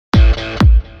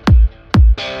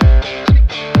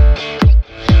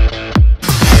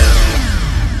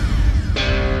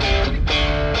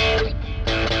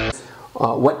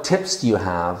what tips do you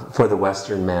have for the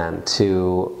Western man to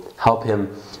help him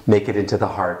make it into the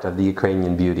heart of the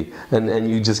Ukrainian beauty? And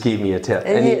you just gave me a tip.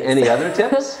 Any other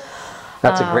tips?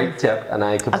 That's a great tip, and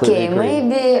I completely agree.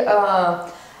 Maybe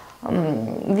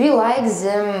we like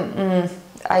them.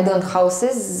 I don't how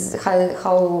say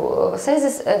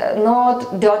this.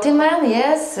 Not dirty man.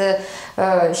 Yes,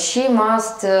 she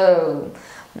must.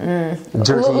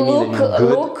 Dirty, look,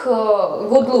 good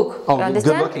look. Oh,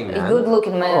 understand? good looking man. Good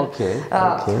looking man. Okay.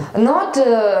 Not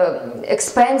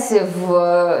expensive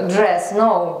dress,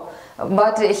 no,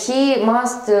 but he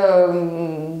must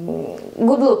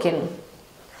good looking.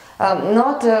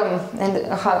 Not and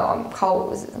how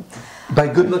by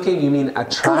good looking you mean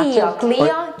attractive?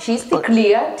 Clear,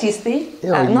 чистый,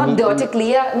 not dirty,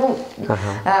 clear. No.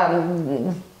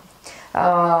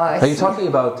 Are you talking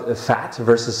about fat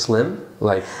versus slim?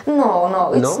 Like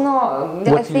no, it's not.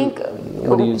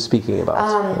 What are you speaking about?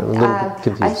 I'm a little bit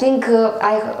confused. I think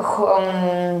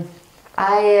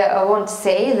I want to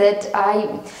say that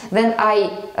when I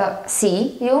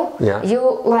see you, you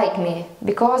like me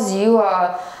because you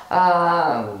are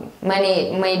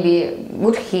maybe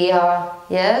good hair,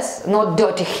 yes, not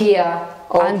dirty hair.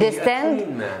 Okay, understand?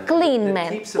 Clean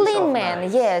man. Clean man.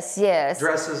 Nice. Yes.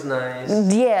 Dresses nice.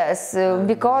 Yes,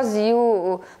 because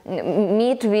you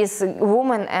meet with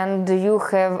woman and you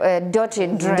have a dirty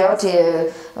shirt.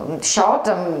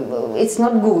 It's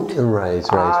not good. Right.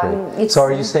 So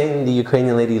are you saying the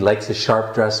Ukrainian lady likes a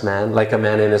sharp dressed man, like a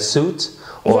man in a suit?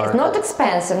 Or yes, not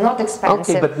expensive.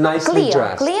 Okay, but nicely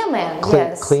dressed. Clear man.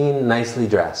 Yes. Clean, nicely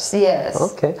dressed. Yes.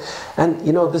 Okay, and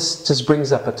you know this just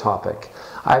brings up a topic.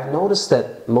 I've noticed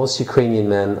that most Ukrainian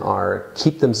men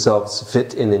keep themselves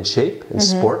fit and in shape in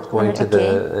sport, going to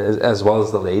as well as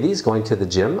the ladies, going to the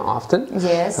gym often.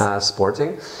 Yes.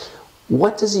 Sporting.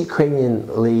 What does a Ukrainian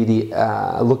lady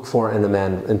look for in a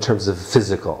man in terms of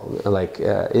physical? Like,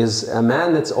 is a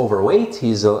man that's overweight?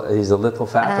 He's a little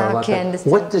fat or a lot.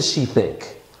 What does she think?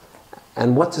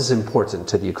 And what is important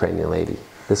to the Ukrainian lady?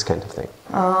 This kind of thing.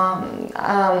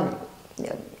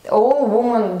 All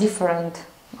women different.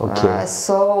 Okay.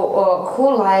 So who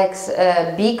likes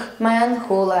a big man,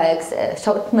 who likes a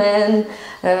short man,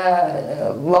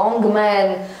 long man,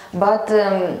 but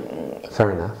fair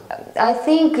enough. I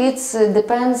think it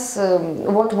depends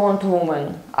what want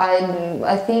woman.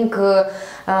 I think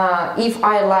if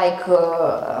I like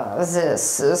this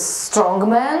strong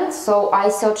man, so I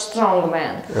search strong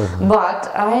man.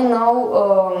 But I know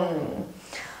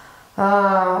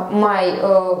my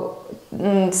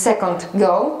second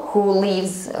girl who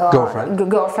lives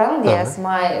girlfriend, yes,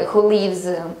 who lives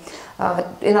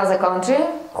in other country,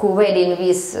 who wedding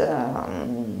with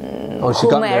she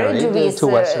got married to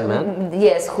Western man.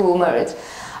 Yes, who married.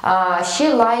 She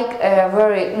like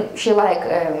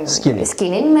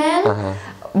skinny man,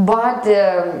 but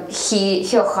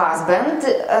her husband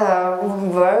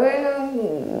very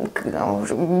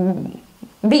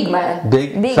big man,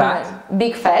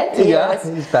 big fat. Yeah, yes.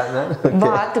 He's fat man. Okay.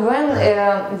 But when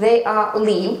they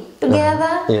live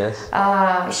together, yes,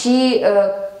 she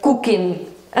cooking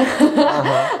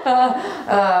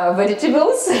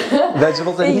vegetables.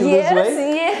 And he loses weight?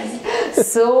 Yes.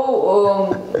 So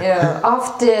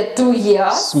after 2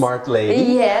 years, smart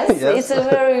lady. Yes, it's a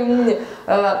very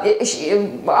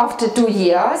after 2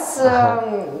 years.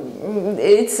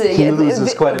 He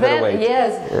loses quite a bit of weight.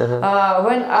 Yes.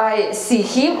 When I see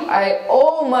him,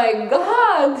 oh my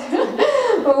God,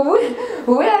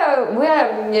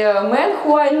 where man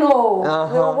who I know.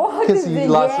 Because he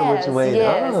lost so much weight.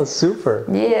 Yes. Oh, super.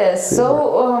 Yes. So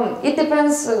it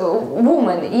depends.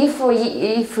 Woman, if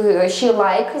she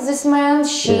like this man,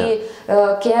 she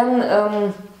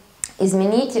can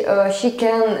изменить. She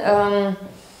can.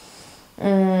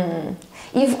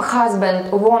 If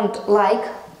husband won't like.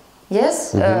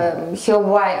 Yes,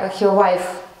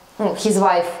 his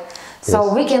wife. So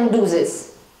we can do this.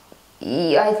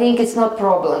 I think it's not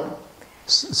problem.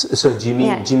 So do you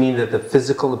mean that the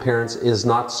physical appearance is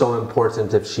not so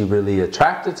important if she really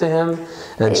attracted to him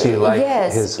and she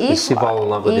she fall in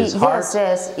love with his heart?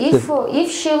 Yes.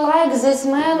 If she likes this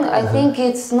man, I think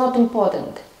it's not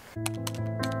important.